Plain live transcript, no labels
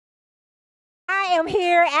I am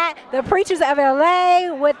here at the Preachers of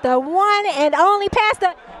LA with the one and only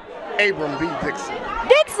Pastor Abram B. Dixon.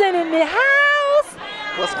 Dixon in the house.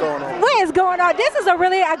 What's going on? What is going on? This is a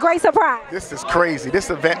great surprise. This is crazy. This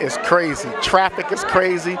event is crazy. Traffic is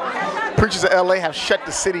crazy. Preachers of LA have shut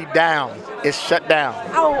the city down. It's shut down.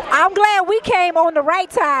 Oh, I'm glad we came on the right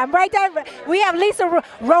time. Right there, we have Lisa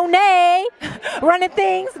Ronay running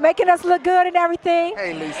things, making us look good and everything.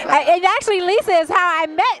 Hey, Lisa. And actually, Lisa is how I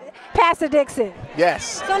met Pastor Dixon.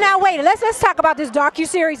 Yes. So now wait, let's talk about this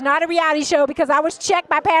docu-series, not a reality show, because I was checked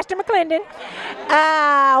by Pastor McClendon.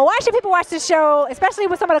 Why should people watch this show, especially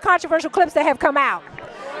with some of the controversial clips that have come out?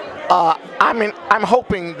 I'm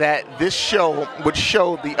hoping that this show would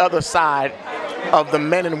show the other side of the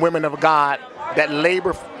men and women of God that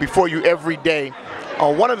labor before you every day.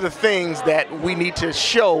 One of the things that we need to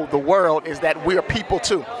show the world is that we are people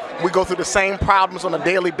too. We go through the same problems on a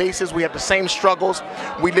daily basis. We have the same struggles.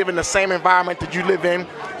 We live in the same environment that you live in.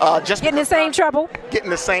 Getting the same trouble.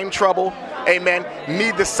 Getting the same trouble. Amen.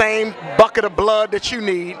 Need the same bucket of blood that you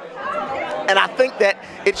need. And I think that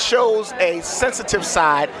it shows a sensitive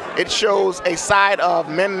side. It shows a side of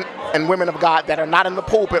men and women of God that are not in the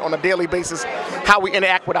pulpit on a daily basis, how we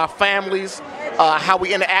interact with our families, how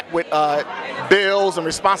we interact with bills and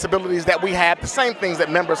responsibilities that we have, the same things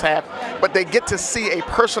that members have, but they get to see a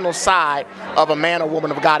personal side of a man or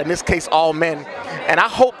woman of God, in this case, all men. And I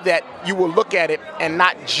hope that you will look at it and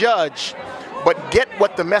not judge, but get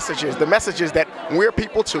what the message is. The message is that we're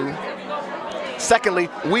people too. Secondly,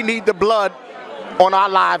 we need the blood on our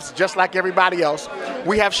lives just like everybody else.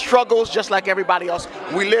 We have struggles just like everybody else.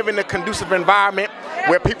 We live in a conducive environment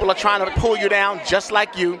where people are trying to pull you down just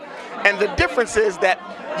like you. And the difference is that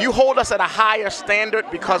you hold us at a higher standard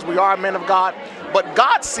because we are men of God, but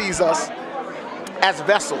God sees us as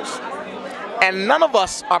vessels. And none of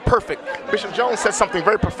us are perfect. Bishop Jones said something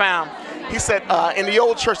very profound. He said, in the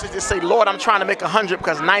old church, they just say, Lord, I'm trying to make 100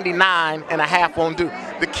 because 99 and a half won't do.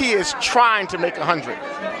 The key is trying to make 100.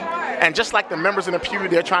 And just like the members in the pew,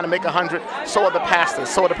 they're trying to make 100, so are the pastors,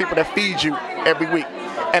 so are the people that feed you every week.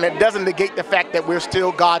 And it doesn't negate the fact that we're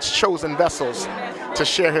still God's chosen vessels to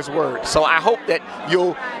share his word. So I hope that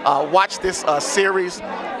you'll watch this series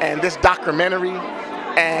and this documentary,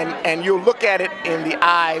 and you'll look at it in the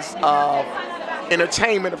eyes of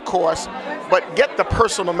entertainment, of course, but get the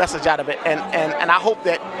personal message out of it. And I hope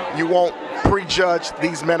that you won't prejudge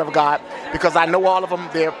these men of God, because I know all of them.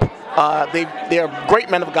 They're great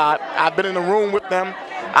men of God. I've been in the room with them.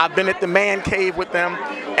 I've been at the man cave with them.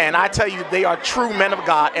 And I tell you, they are true men of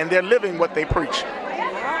God, and they're living what they preach.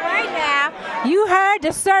 You heard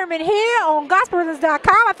the sermon here on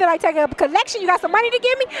gospelrhythms.com. I feel like taking a collection. You got some money to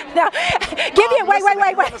give me? No. Give me. Wait.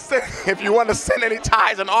 If you want to send any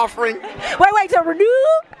tithes and offering. Wait. To renew?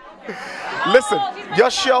 Listen,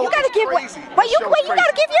 your show you gotta is give, crazy. you got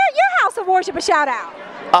to give your house of worship a shout out.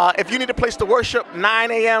 If you need a place to worship,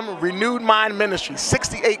 9 a.m. Renewed Mind Ministry,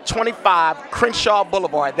 6825 Crenshaw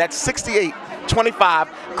Boulevard. That's 6825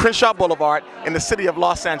 Crenshaw Boulevard in the city of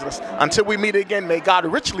Los Angeles. Until we meet again, may God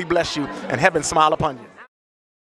richly bless you and heaven smile upon you.